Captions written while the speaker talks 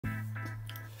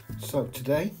So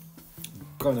today,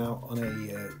 we've gone out on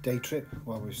a day trip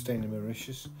while we're staying in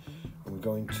Mauritius, and we're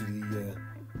going to the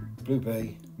Blue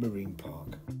Bay Marine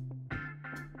Park.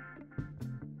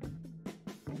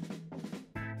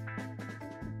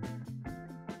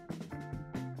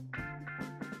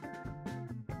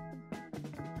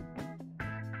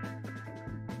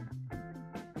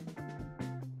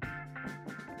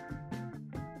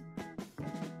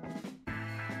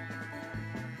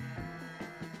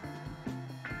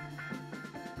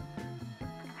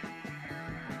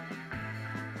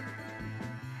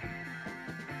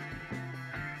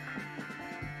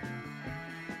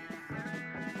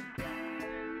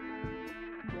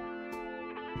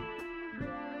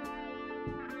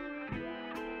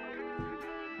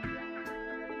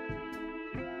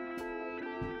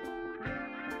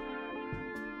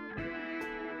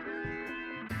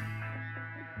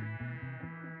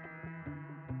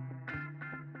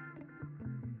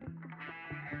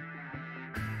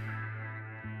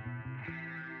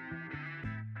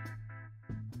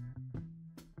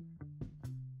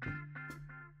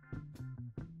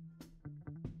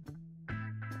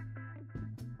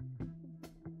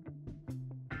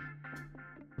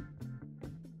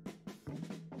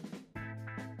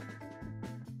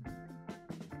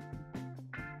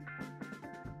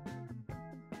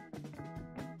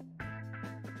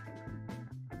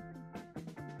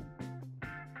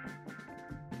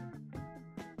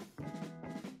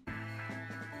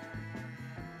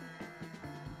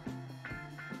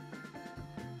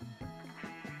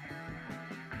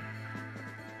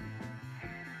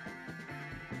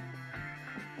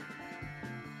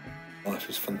 Life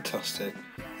is fantastic.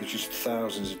 There's just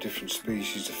thousands of different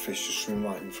species of fish just swimming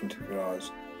right in front of your eyes.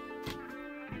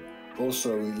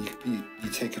 Also, you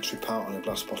take a trip out on a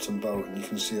glass bottom boat and you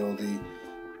can see all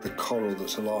the coral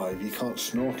that's alive. You can't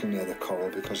snorkel near the coral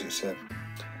because it's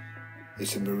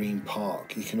a marine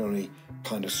park. You can only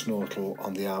kind of snorkel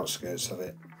on the outskirts of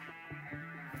it.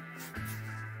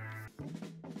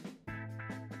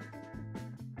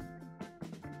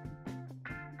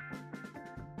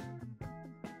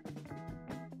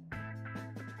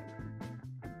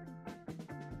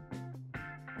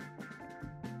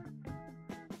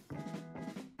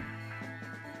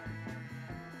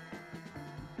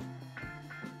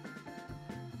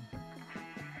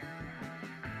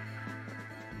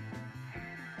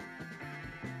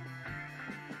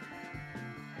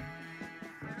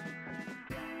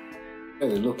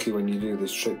 Really lucky when you do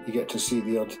this trip, you get to see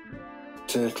the odd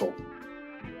turtle.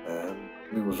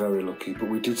 We were very lucky, but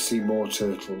we did see more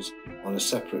turtles on a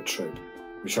separate trip,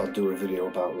 which I'll do a video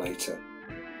about later.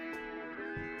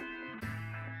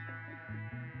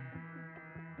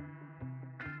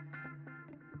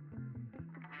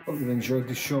 Hope you've enjoyed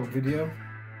this short video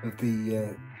of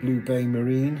the Blue Bay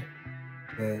Marine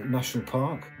National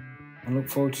Park, and look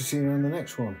forward to seeing you on the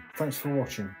next one. Thanks for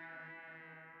watching.